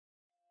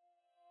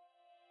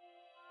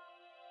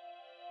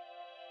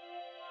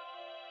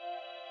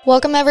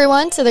Welcome,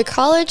 everyone, to the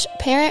College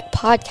Parent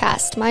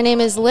Podcast. My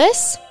name is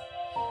Liz.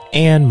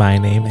 And my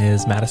name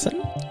is Mattison.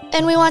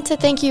 And we want to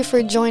thank you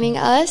for joining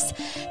us.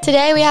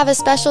 Today we have a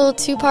special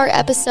two-part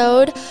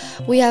episode.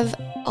 We have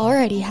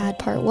already had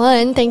part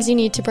one, things you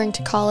need to bring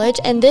to college,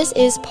 and this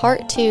is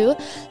part two,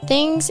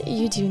 things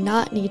you do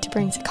not need to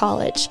bring to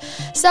college.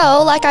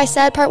 So, like I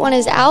said, part one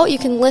is out. You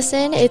can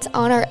listen. It's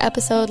on our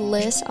episode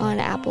list on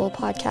Apple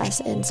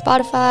Podcasts and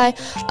Spotify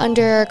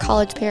under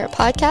College Parent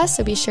Podcast,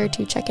 so be sure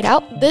to check it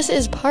out. This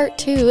is part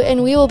two,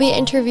 and we will be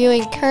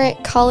interviewing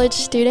current college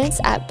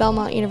students at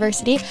Belmont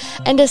University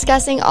and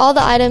discussing all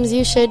the items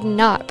you should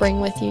not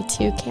bring with you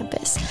to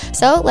campus.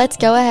 So, let's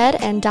go ahead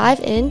and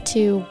dive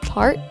into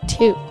part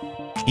two.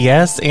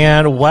 Yes,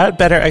 and what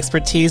better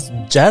expertise,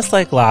 just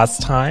like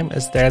last time,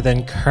 is there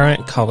than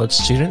current college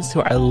students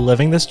who are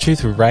living this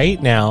truth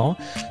right now?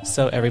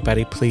 So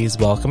everybody, please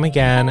welcome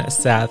again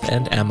Seth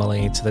and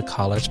Emily to the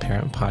College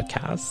Parent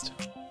Podcast.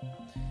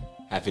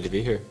 Happy to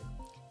be here.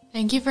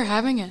 Thank you for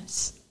having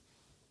us.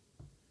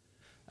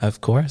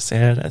 Of course,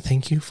 and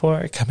thank you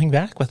for coming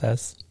back with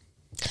us.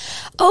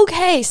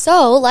 Okay,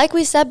 so like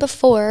we said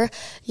before,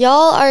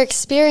 y'all are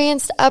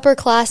experienced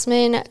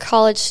upperclassmen,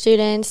 college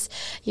students.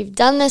 You've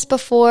done this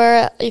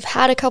before. You've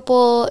had a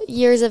couple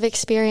years of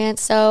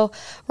experience. So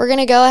we're going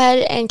to go ahead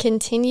and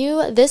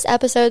continue this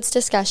episode's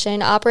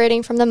discussion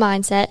operating from the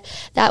mindset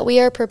that we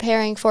are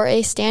preparing for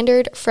a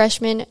standard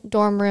freshman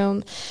dorm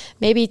room.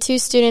 Maybe 2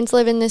 students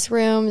live in this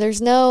room.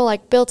 There's no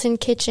built-in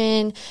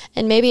kitchen,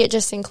 and maybe it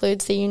just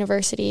includes the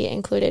university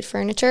included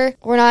furniture.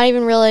 We're not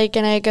even really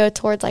going to go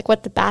towards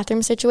what the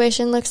bathroom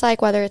situation looks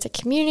like, whether it's a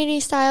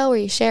community style where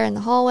you share in the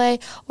hallway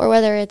or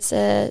whether it's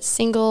a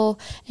single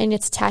and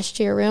it's attached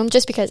to your room,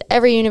 just because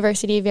every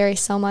university varies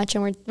so much,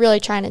 and we're really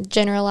trying to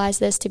generalize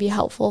this to be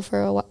helpful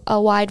for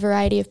a wide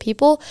variety of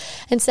people.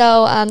 And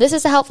so this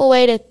is a helpful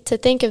way to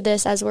think of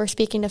this as we're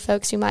speaking to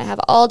folks who might have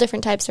all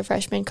different types of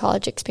freshman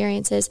college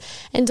experiences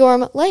and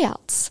dorm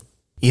layouts.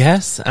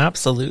 Yes,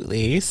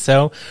 absolutely.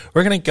 So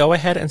we're going to go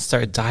ahead and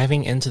start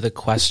diving into the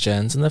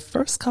questions. And the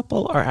first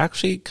couple are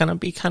actually going to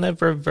be kind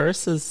of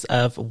reverses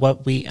of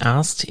what we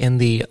asked in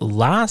the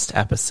last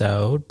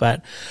episode.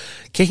 But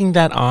kicking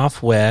that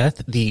off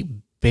with the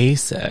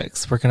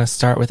basics, we're going to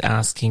start with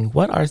asking,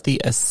 what are the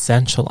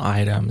essential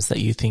items that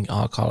you think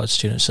all college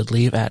students should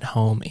leave at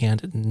home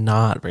and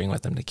not bring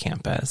with them to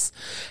campus?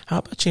 How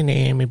about you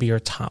name maybe your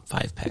top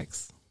 5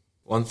 picks?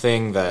 One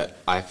thing that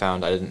I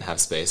found I didn't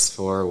have space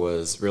for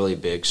was really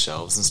big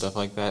shelves and stuff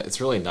like that. It's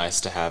really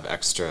nice to have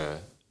extra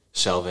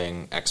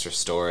shelving, extra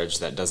storage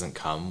that doesn't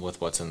come with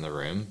what's in the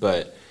room.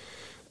 But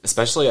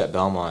especially at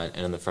Belmont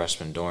and in the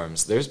freshman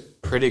dorms, there's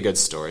pretty good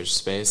storage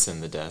space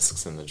in the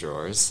desks and the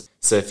drawers.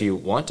 So if you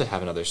want to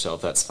have another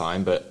shelf, that's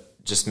fine,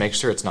 but just make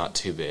sure it's not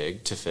too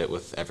big to fit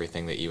with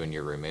everything that you and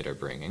your roommate are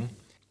bringing.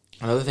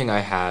 Another thing I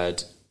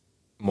had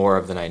more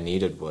of than I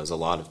needed was a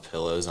lot of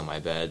pillows on my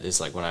bed. It's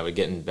when I would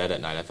get in bed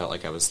at night, I felt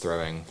like I was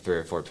throwing 3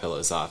 or 4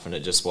 pillows off, and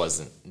it just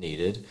wasn't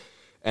needed.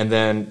 And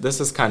then this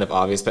is kind of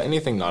obvious, but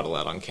anything not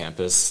allowed on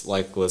campus,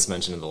 like Liz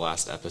mentioned in the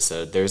last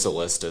episode, there's a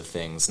list of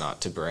things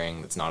not to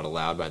bring that's not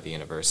allowed by the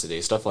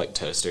university. Stuff like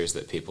toasters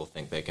that people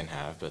think they can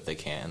have, but they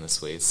can't in the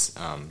suites,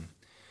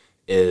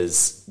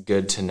 is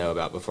good to know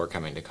about before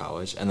coming to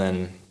college. And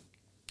then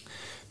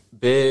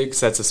big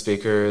sets of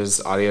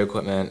speakers, audio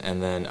equipment, and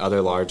then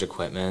other large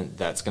equipment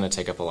that's going to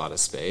take up a lot of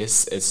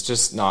space. It's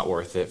just not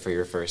worth it for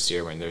your first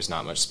year when there's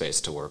not much space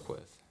to work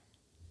with.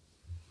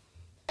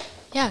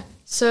 Yeah,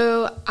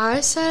 so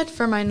I said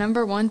for my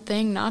number one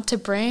thing not to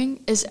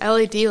bring is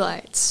LED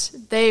lights.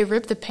 They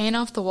rip the paint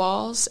off the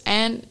walls,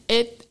 and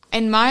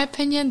in my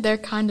opinion, they're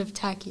kind of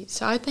tacky.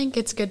 So I think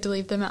it's good to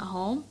leave them at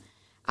home.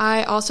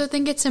 I also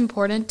think it's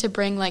important to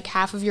bring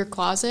half of your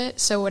closet.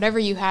 So whatever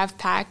you have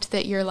packed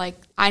that you're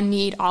I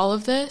need all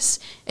of this,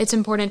 it's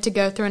important to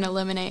go through and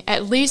eliminate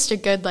at least a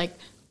good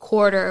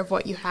quarter of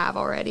what you have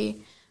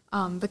already.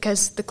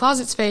 Because the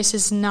closet space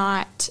is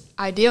not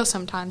ideal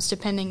sometimes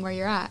depending where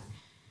you're at.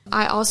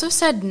 I also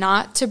said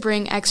not to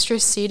bring extra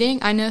seating.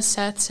 I know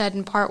Seth said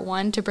in part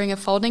 1 to bring a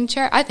folding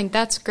chair. I think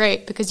that's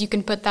great because you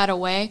can put that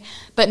away,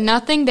 but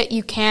nothing that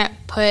you can't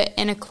put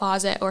in a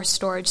closet or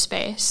storage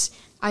space.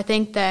 I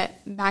think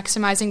that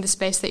maximizing the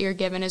space that you're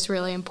given is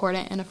really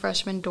important in a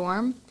freshman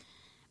dorm.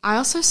 I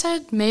also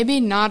said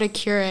maybe not a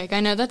Keurig. I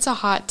know that's a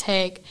hot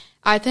take.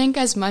 I think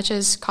as much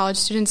as college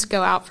students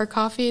go out for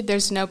coffee,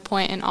 there's no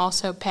point in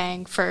also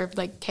paying for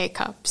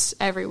K-cups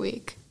every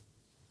week.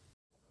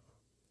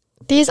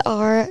 These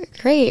are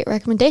great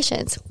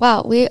recommendations.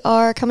 Wow, we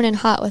are coming in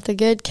hot with a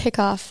good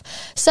kickoff.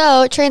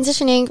 So,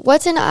 transitioning,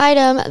 what's an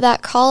item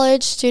that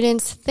college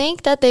students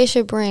think that they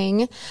should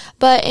bring,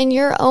 but in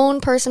your own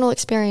personal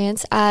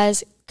experience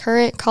as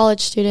current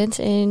college students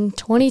in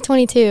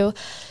 2022,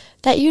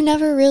 that you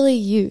never really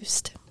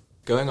used?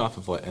 Going off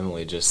of what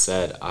Emily just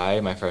said,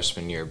 my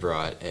freshman year,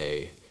 brought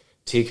a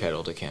tea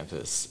kettle to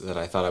campus that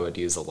I thought I would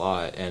use a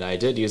lot, and I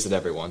did use it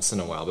every once in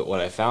a while, but what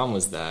I found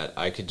was that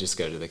I could just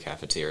go to the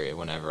cafeteria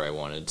whenever I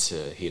wanted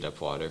to heat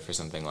up water for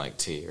something like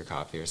tea or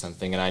coffee or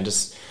something, and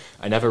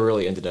I never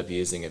really ended up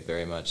using it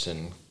very much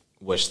in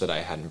wish that I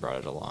hadn't brought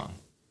it along.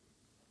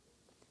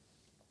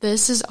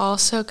 This is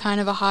also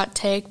kind of a hot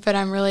take, but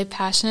I'm really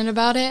passionate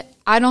about it.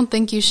 I don't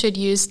think you should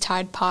use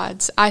Tide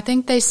Pods. I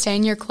think they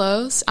stain your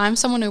clothes. I'm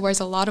someone who wears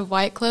a lot of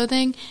white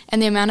clothing,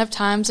 and the amount of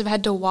times I've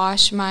had to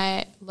wash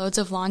my loads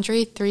of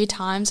laundry 3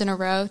 times in a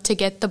row to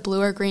get the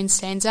blue or green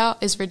stains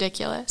out is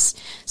ridiculous.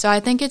 So I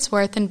think it's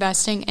worth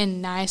investing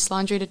in nice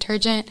laundry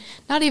detergent.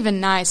 Not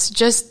even nice,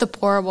 just the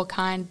pourable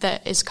kind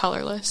that is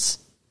colorless.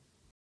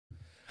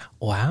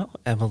 Wow,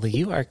 Emily,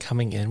 you are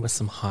coming in with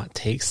some hot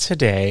takes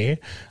today.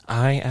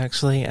 I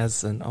actually,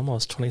 as an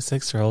almost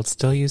 26-year-old,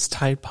 still use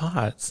Tide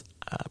Pods.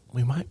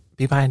 We might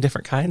be buying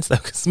different kinds, though,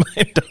 because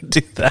mine don't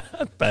do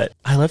that. But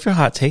I love your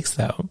hot takes,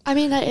 though. I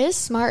mean, that is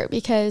smart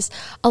because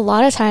a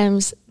lot of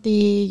times the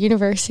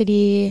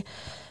university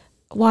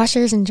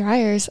washers and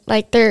dryers,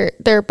 like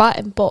they're bought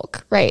in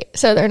bulk, right?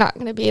 So they're not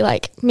going to be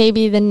like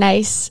maybe the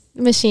nice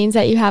machines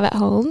that you have at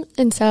home.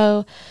 And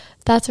so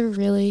that's a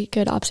really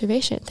good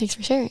observation. Thanks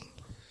for sharing.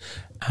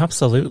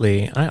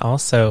 Absolutely. I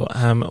also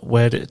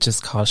would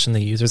just caution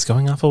the users,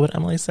 going off of what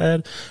Emily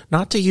said,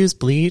 not to use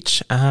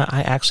bleach.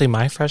 I actually,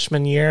 my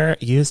freshman year,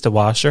 used a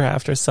washer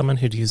after someone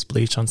who'd used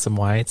bleach on some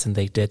whites, and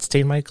they did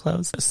stain my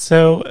clothes.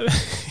 So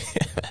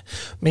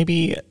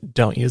maybe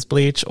don't use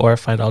bleach or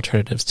find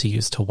alternatives to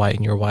use to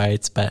whiten your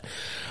whites. But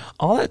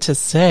all that to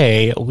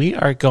say, we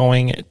are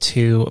going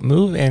to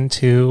move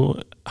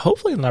into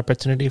hopefully an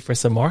opportunity for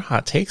some more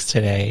hot takes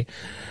today.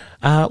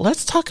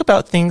 Let's talk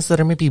about things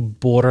that are maybe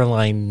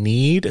borderline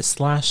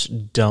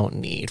need/don't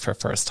need for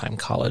first-time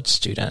college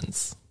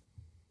students.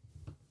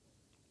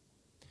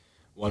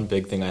 One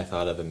big thing I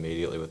thought of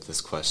immediately with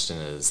this question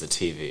is the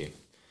TV.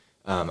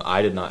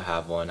 I did not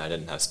have one. I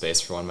didn't have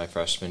space for one my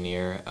freshman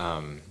year,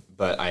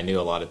 but I knew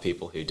a lot of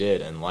people who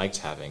did and liked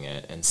having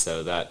it. And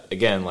so that,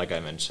 again, like I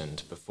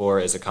mentioned before,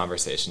 is a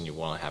conversation you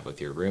want to have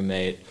with your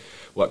roommate.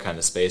 What kind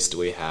of space do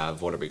we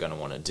have? What are we going to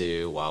want to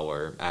do while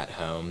we're at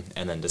home?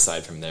 And then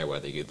decide from there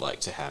whether you'd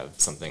like to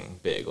have something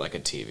big like a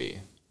TV.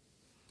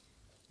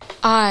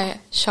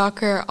 I,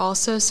 shocker,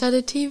 also said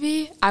a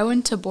TV. I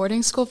went to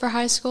boarding school for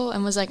high school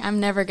and was like,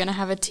 I'm never going to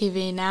have a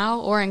TV now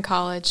or in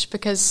college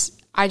because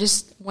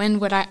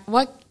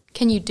what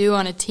can you do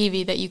on a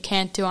TV that you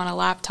can't do on a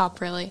laptop,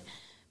 really?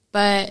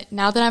 But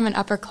now that I'm an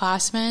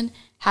upperclassman,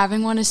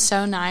 having one is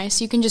so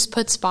nice. You can just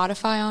put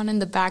Spotify on in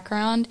the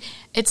background.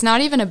 It's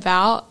not even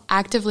about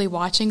actively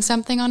watching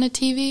something on a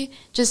TV.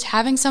 Just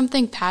having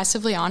something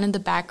passively on in the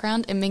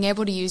background and being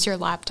able to use your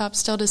laptop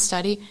still to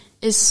study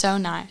is so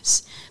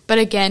nice. But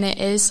again, it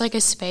is like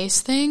a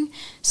space thing.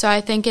 So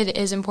I think it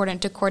is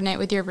important to coordinate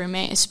with your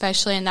roommate,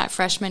 especially in that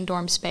freshman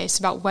dorm space,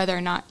 about whether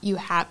or not you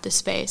have the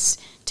space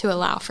to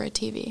allow for a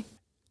TV.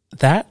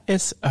 That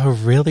is a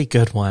really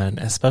good one,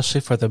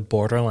 especially for the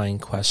borderline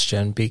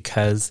question,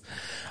 because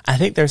I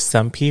think there's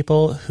some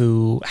people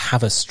who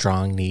have a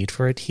strong need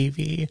for a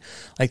TV.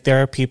 Like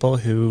there are people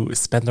who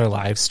spend their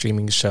lives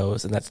streaming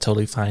shows, and that's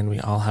totally fine. We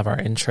all have our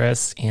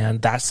interests,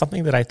 and that's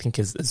something that I think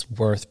is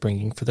worth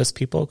bringing for those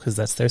people because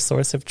that's their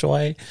source of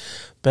joy.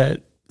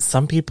 But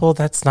some people,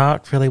 that's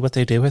not really what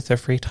they do with their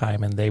free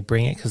time, and they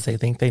bring it because they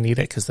think they need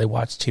it because they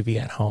watch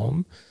TV at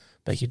home,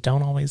 but you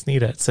don't always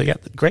need it. So yeah,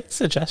 great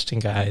suggestion,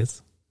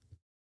 guys.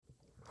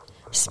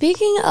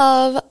 Speaking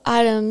of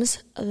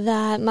items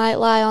that might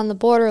lie on the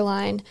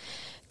borderline,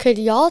 could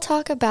y'all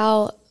talk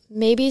about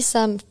maybe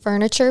some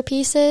furniture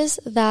pieces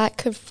that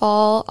could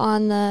fall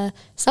on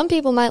some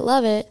people might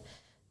love it,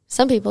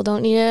 some people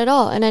don't need it at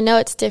all. And I know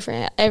it's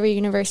different at every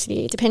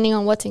university depending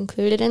on what's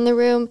included in the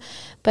room,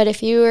 but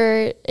if you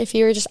were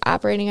just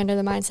operating under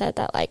the mindset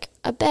that like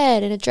a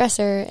bed and a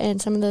dresser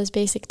and some of those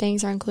basic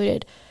things are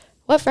included,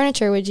 what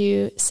furniture would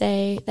you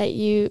say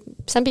that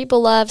some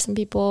people love, some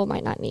people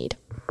might not need?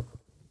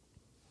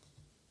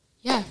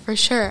 Yeah, for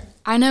sure.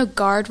 I know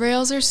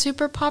guardrails are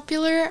super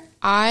popular.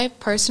 I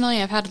personally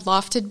have had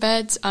lofted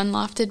beds,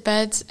 unlofted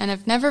beds, and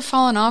I've never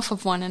fallen off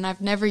of one, and I've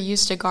never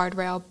used a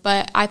guardrail.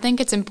 But I think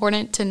it's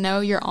important to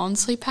know your own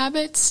sleep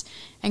habits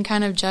and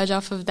kind of judge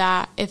off of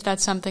that if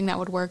that's something that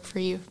would work for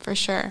you, for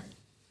sure.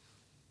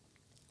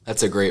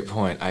 That's a great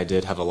point. I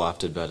did have a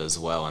lofted bed as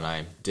well, and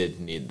I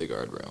did need the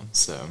guardrail.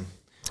 So,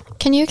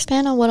 can you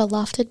expand on what a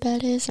lofted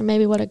bed is, or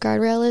maybe what a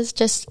guardrail is,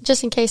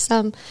 just in case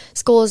some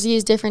schools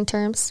use different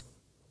terms?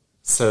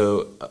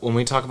 So when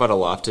we talk about a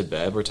lofted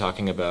bed, we're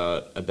talking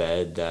about a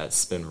bed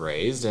that's been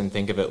raised, and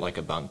think of it like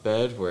a bunk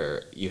bed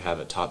where you have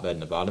a top bed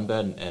and a bottom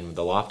bed, and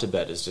the lofted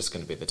bed is just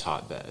going to be the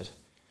top bed.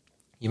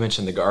 You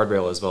mentioned the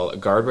guardrail as well. A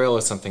guardrail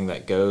is something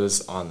that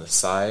goes on the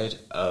side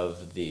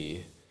of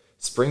the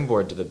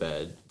springboard to the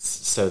bed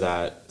so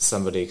that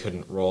somebody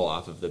couldn't roll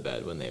off of the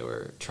bed when they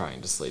were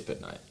trying to sleep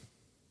at night.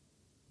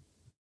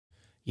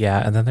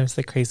 Yeah, and then there's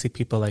the crazy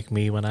people like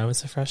me. When I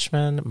was a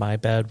freshman, my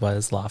bed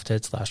was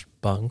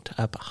lofted/bunked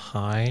up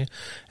high,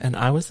 and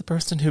I was the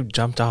person who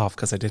jumped off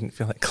because I didn't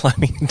feel like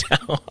climbing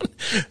down.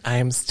 I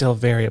am still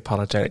very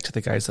apologetic to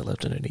the guys that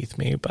lived underneath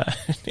me, but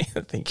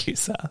thank you,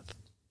 Seth.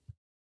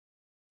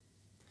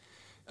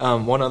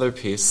 One other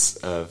piece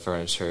of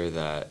furniture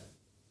that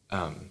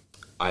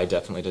I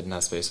definitely didn't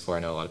have space for. I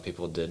know a lot of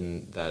people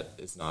didn't. That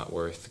is not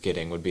worth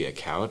getting would be a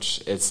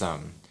couch. It's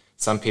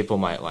some people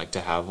might like to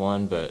have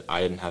one, but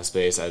I didn't have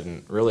space. I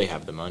didn't really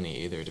have the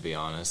money either, to be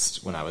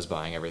honest, when I was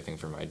buying everything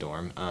for my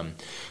dorm.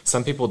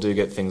 Some people do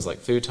get things like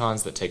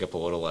futons that take up a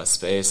little less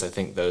space. I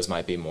think those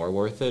might be more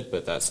worth it,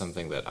 but that's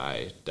something that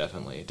I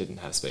definitely didn't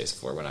have space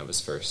for when I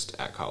was first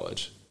at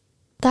college.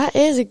 That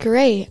is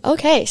great.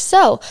 Okay,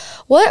 so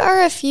what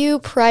are a few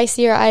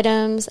pricier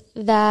items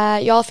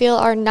that y'all feel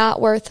are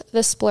not worth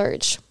the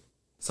splurge?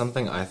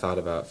 Something I thought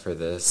about for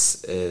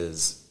this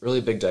is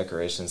really big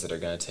decorations that are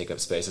going to take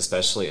up space,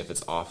 especially if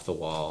it's off the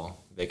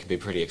wall. They can be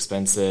pretty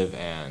expensive,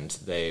 and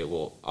they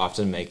will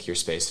often make your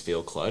space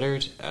feel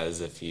cluttered, as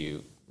if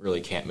you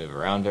really can't move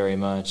around very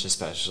much,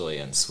 especially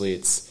in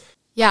suites.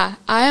 Yeah,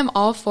 I am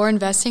all for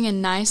investing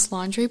in nice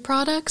laundry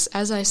products.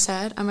 As I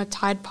said, I'm a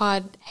Tide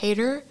Pod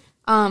hater.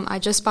 I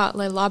just bought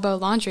Le Labo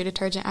laundry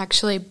detergent,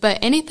 actually, but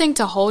anything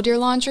to hold your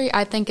laundry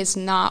I think is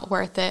not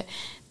worth it.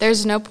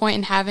 There's no point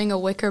in having a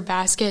wicker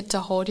basket to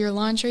hold your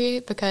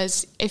laundry,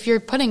 because if you're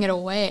putting it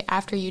away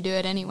after you do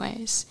it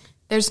anyways,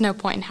 there's no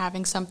point in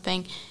having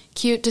something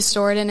cute to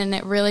store it in, and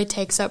it really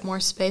takes up more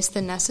space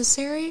than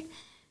necessary.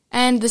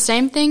 And the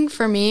same thing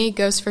for me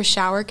goes for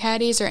shower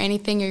caddies or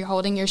anything you're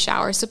holding your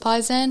shower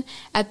supplies in.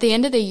 At the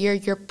end of the year,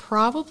 you're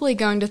probably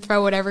going to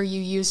throw whatever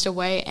you used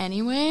away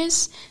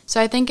anyways. So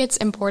I think it's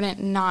important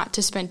not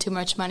to spend too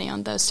much money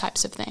on those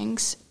types of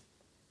things.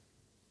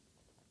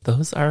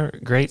 Those are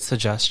great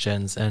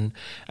suggestions, and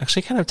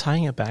actually kind of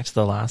tying it back to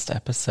the last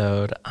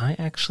episode, I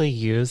actually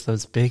used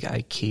those big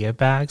IKEA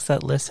bags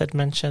that Liz had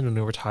mentioned when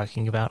we were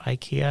talking about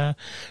IKEA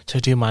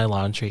to do my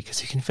laundry,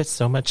 because you can fit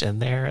so much in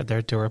there.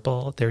 They're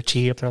durable, they're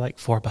cheap, they're like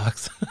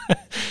 $4.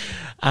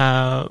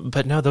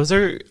 But no, those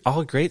are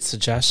all great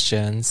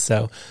suggestions.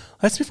 So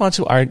let's move on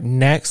to our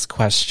next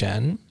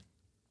question,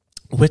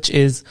 which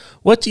is,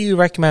 what do you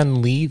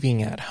recommend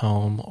leaving at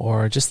home,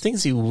 or just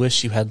things you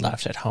wish you had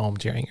left at home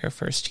during your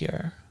first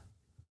year?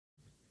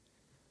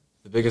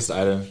 The biggest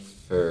item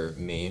for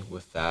me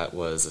with that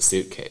was a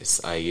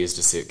suitcase. I used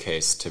a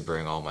suitcase to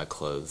bring all my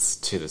clothes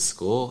to the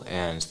school,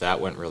 and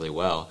that went really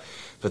well.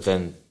 But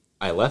then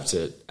I left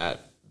it at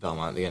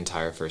Belmont the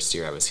entire first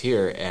year I was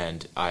here,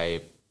 and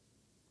I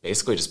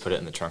basically just put it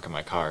in the trunk of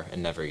my car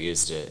and never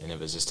used it, and it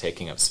was just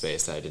taking up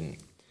space that I didn't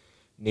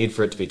need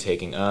for it to be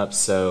taking up.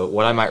 So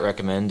what I might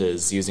recommend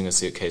is using a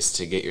suitcase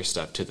to get your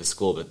stuff to the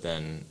school, but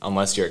then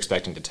unless you're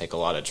expecting to take a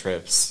lot of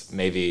trips,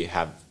 maybe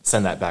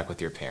send that back with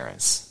your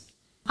parents.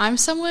 I'm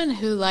someone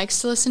who likes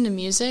to listen to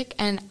music,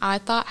 and I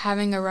thought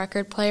having a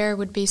record player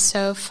would be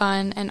so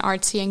fun and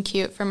artsy and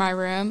cute for my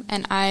room,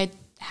 and I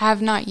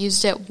have not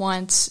used it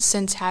once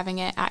since having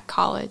it at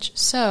college.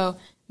 So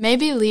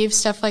maybe leave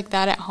stuff like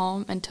that at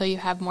home until you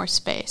have more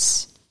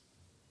space.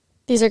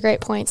 These are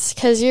great points,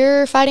 because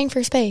you're fighting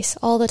for space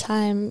all the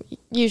time,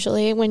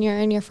 usually when you're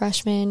in your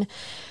freshman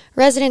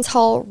residence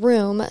hall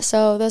room.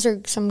 So those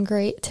are some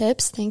great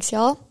tips. Thanks,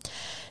 y'all.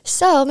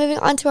 So moving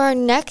on to our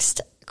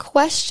next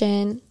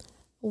question.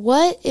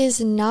 What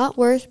is not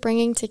worth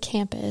bringing to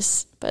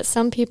campus, but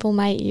some people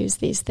might use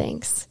these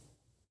things?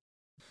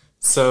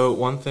 So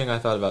one thing I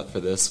thought about for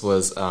this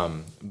was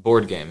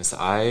board games.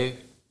 I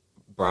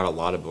brought a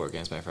lot of board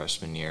games my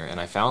freshman year, and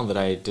I found that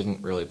I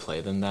didn't really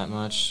play them that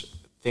much.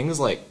 Things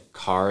like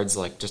cards,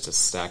 like just a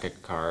stack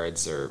of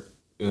cards, or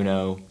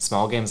Uno,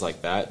 small games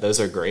like that, those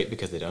are great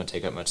because they don't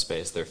take up much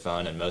space. They're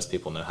fun, and most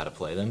people know how to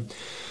play them.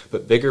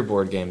 But bigger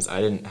board games, I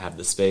didn't have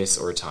the space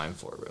or time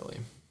for,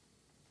 really.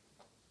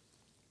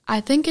 I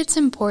think it's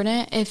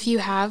important, if you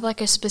have like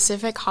a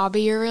specific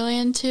hobby you're really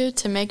into,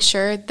 to make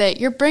sure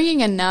that you're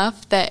bringing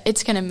enough that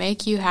it's going to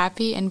make you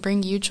happy and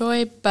bring you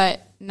joy,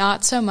 but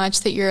not so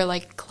much that you're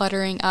like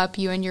cluttering up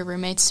you and your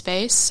roommate's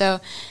space.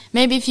 So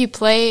maybe if you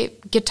play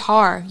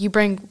guitar, you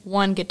bring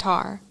one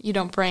guitar. You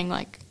don't bring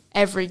like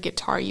every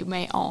guitar you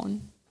may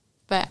own.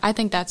 But I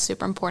think that's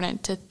super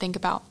important to think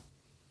about.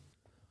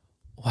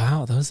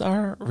 Wow, those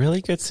are really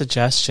good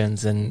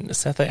suggestions. And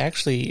Seth, I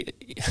actually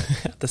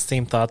had the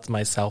same thoughts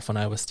myself when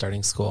I was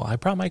starting school. I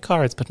brought my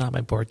cards, but not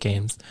my board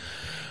games.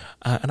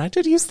 And I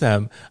did use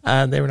them.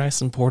 They were nice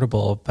and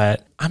portable.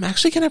 But I'm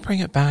actually going to bring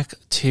it back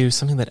to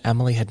something that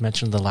Emily had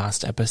mentioned in the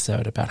last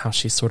episode about how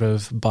she sort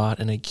of bought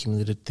and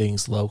accumulated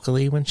things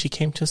locally when she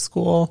came to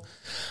school.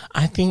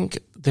 I think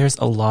there's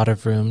a lot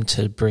of room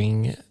to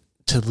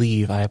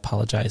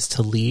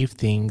leave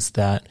things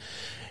that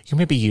you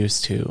may be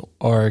used to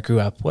or grew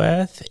up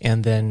with,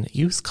 and then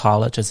use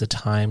college as a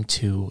time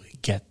to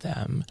get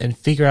them and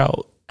figure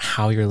out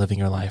how you're living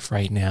your life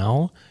right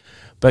now.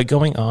 But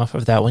going off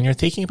of that, when you're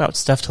thinking about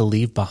stuff to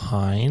leave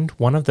behind,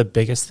 one of the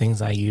biggest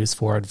things I use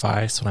for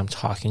advice when I'm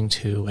talking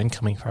to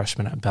incoming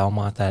freshmen at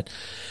Belmont that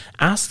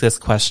ask this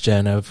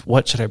question of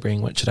what should I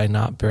bring, what should I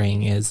not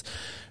bring, is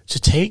to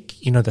take,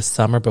 the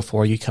summer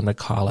before you come to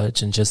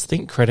college and just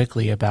think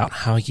critically about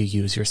how you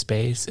use your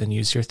space and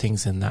use your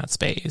things in that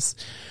space.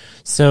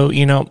 So,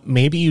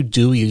 maybe you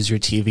do use your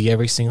TV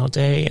every single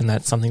day, and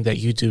that's something that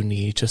you do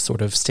need to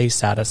sort of stay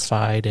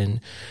satisfied and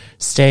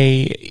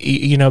stay,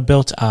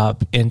 built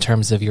up in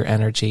terms of your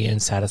energy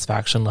and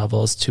satisfaction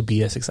levels to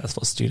be a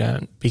successful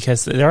student.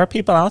 Because there are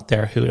people out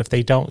there who, if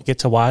they don't get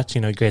to watch,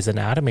 Grey's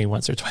Anatomy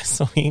once or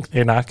twice a week,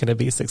 they're not going to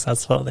be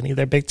successful. They need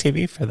their big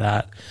TV for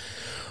that.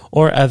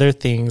 Or other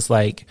things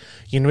like,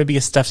 maybe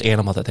a stuffed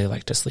animal that they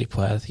like to sleep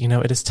with.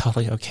 It is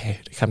totally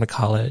okay to come to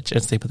college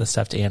and sleep with a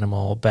stuffed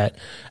animal. But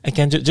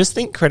again, just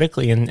think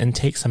critically and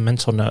take some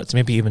mental notes,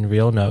 maybe even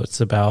real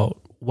notes about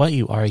what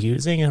you are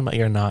using and what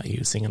you're not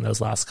using in those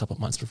last couple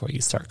months before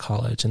you start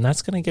college. And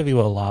that's going to give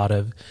you a lot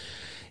of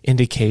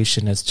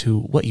indication as to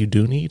what you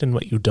do need and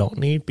what you don't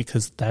need,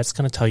 because that's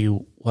going to tell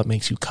you what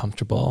makes you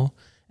comfortable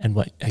and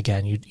what,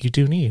 again, you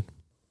do need.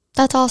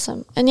 That's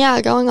awesome. And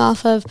yeah, going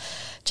off of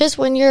just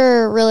when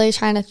you're really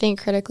trying to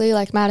think critically,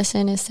 like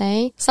Mattison is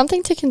saying,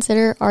 something to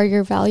consider are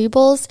your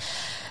valuables.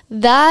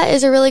 That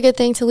is a really good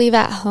thing to leave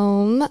at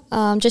home,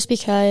 just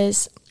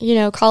because,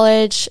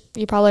 college,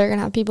 you probably are going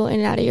to have people in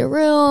and out of your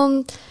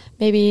room.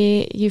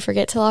 Maybe you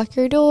forget to lock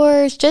your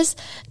doors. Just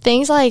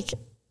things like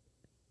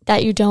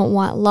that you don't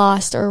want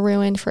lost or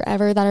ruined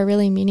forever that are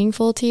really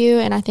meaningful to you.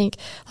 And I think,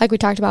 like we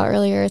talked about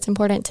earlier, it's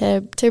important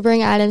to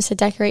bring items to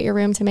decorate your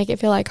room to make it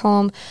feel like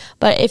home.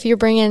 But if you're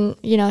bringing,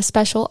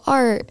 special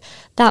art,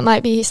 that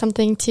might be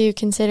something to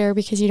consider,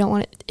 because you don't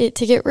want it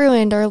to get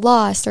ruined or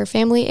lost, or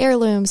family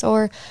heirlooms,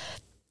 or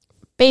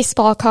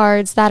baseball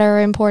cards that are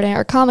important,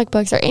 or comic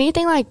books, or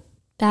anything like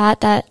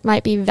that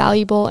might be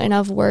valuable and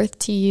of worth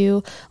to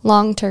you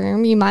long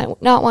term. You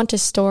might not want to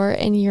store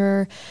in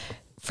your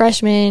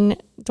freshman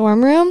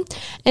dorm room.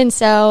 And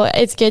so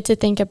it's good to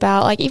think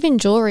about, like, even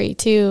jewelry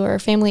too, or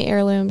family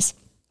heirlooms.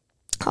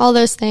 All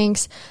those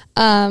things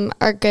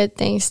are good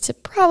things to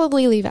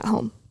probably leave at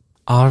home.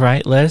 All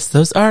right, Liz,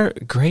 those are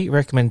great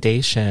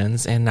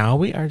recommendations. And now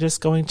we are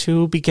just going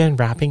to begin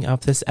wrapping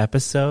up this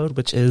episode,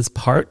 which is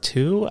part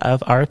 2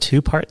 of our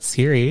 2-part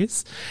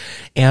series.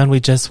 And we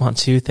just want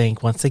to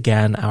thank once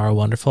again our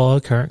wonderful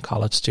current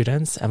college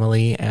students,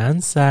 Emily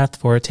and Seth,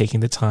 for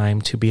taking the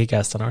time to be a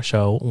guest on our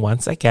show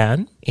once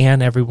again.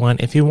 And everyone,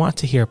 if you want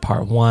to hear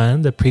part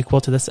 1, the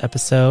prequel to this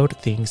episode,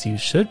 Things You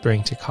Should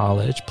Bring to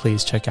College,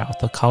 please check out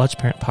the College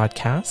Parent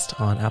Podcast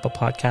on Apple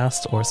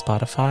Podcasts or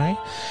Spotify.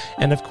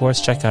 And of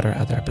course, check out our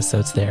other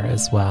episodes there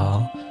as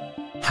well.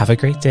 Have a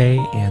great day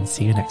and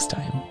see you next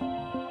time.